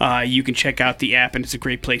that, you can check out the app, and it's a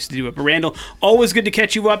great place to do it. But Randall, always good to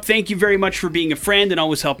catch you up. Thank you very much for being a friend and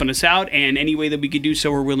always helping us out. And any way that we could do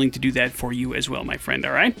so, we're willing to do that for you as well, my friend.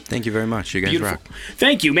 All right? Thank you very much. You guys rock.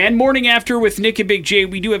 Thank you, man. Morning After with Nick and Big J.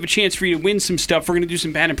 We do have a chance for you to win some stuff. We're going to do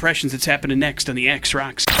some bad impressions that's happening next on the X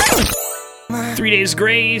Rocks. 3 Days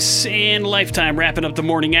Grace and Lifetime wrapping up the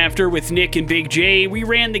Morning After with Nick and Big J. We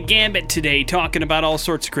ran the gambit today talking about all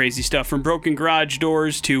sorts of crazy stuff, from broken garage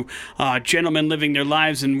doors to gentlemen living their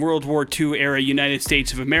lives in World War II era United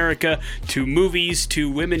States of America, to movies,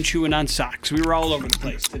 to women chewing on socks. We were all over the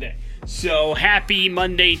place today. So happy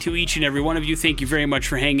Monday to each and every one of you. Thank you very much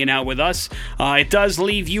for hanging out with us. It does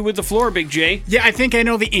leave you with the floor, Big J. Yeah, I think I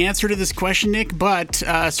know the answer to this question, Nick, but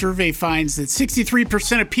a survey finds that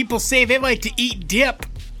 63% of people say they like to eat dip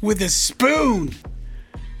with a spoon.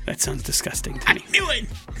 That sounds disgusting to me. I knew it.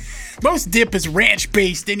 Most dip is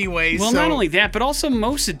ranch-based anyway. Well, not only that, but also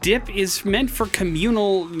most dip is meant for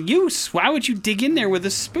communal use. Why would you dig in there with a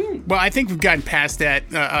spoon? Well, I think we've gotten past that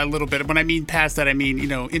a little bit. When I mean past that, I mean,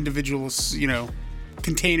 individuals,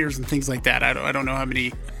 containers and things like that. I don't know how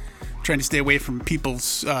many. I'm trying to stay away from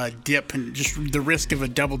people's dip and just the risk of a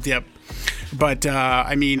double dip. But,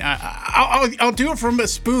 I'll do it from a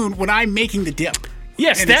spoon when I'm making the dip.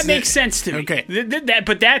 Yes, that makes sense to me. Okay.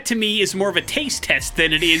 But that to me is more of a taste test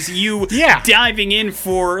than it is you diving in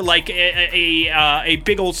for like a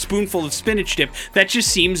big old spoonful of spinach dip. That just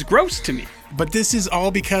seems gross to me. But this is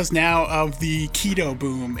all because now of the keto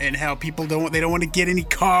boom and how people don't want to get any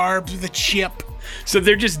carbs with a chip. So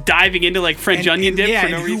they're just diving into like French onion dip for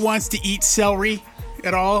no and reason. who wants to eat celery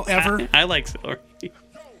at all ever? I like celery.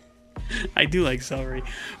 I do like celery.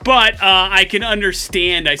 But I can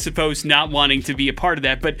understand, I suppose, not wanting to be a part of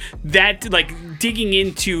that. But that, like, digging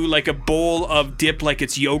into, like, a bowl of dip like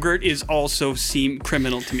it's yogurt is also seem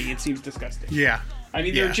criminal to me. It seems disgusting. Yeah. I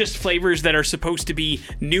mean, they're just flavors that are supposed to be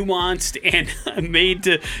nuanced and made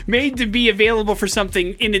to be available for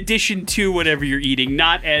something in addition to whatever you're eating,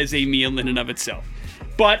 not as a meal in and of itself.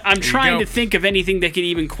 But I'm trying to think of anything that can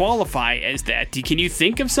even qualify as that. Can you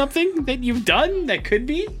think of something that you've done that could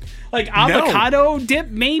be? Like avocado dip,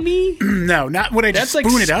 maybe? No, not what I just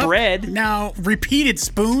spoon like it up. spread. Now, repeated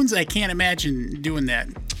spoons, I can't imagine doing that.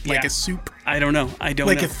 Like a soup. I don't know.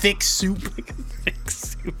 Like a thick soup.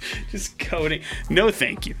 Just coating. No,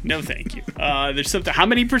 thank you. No, thank you. There's something. How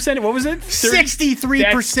many percent? What was it?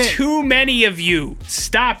 63%. That's too many of you.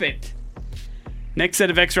 Stop it. Next set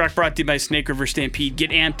of X-Rock brought to you by Snake River Stampede.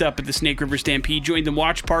 Get amped up at the Snake River Stampede. Join the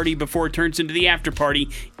watch party before it turns into the after party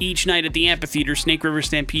each night at the amphitheater.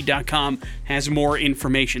 SnakeRiverStampede.com has more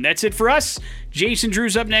information. That's it for us. Jason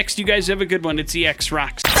Drew's up next. You guys have a good one. It's the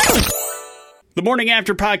X-Rocks. The Morning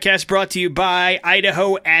After podcast brought to you by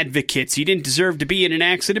Idaho Advocates. You didn't deserve to be in an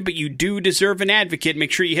accident, but you do deserve an advocate.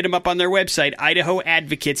 Make sure you hit them up on their website,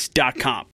 idahoadvocates.com.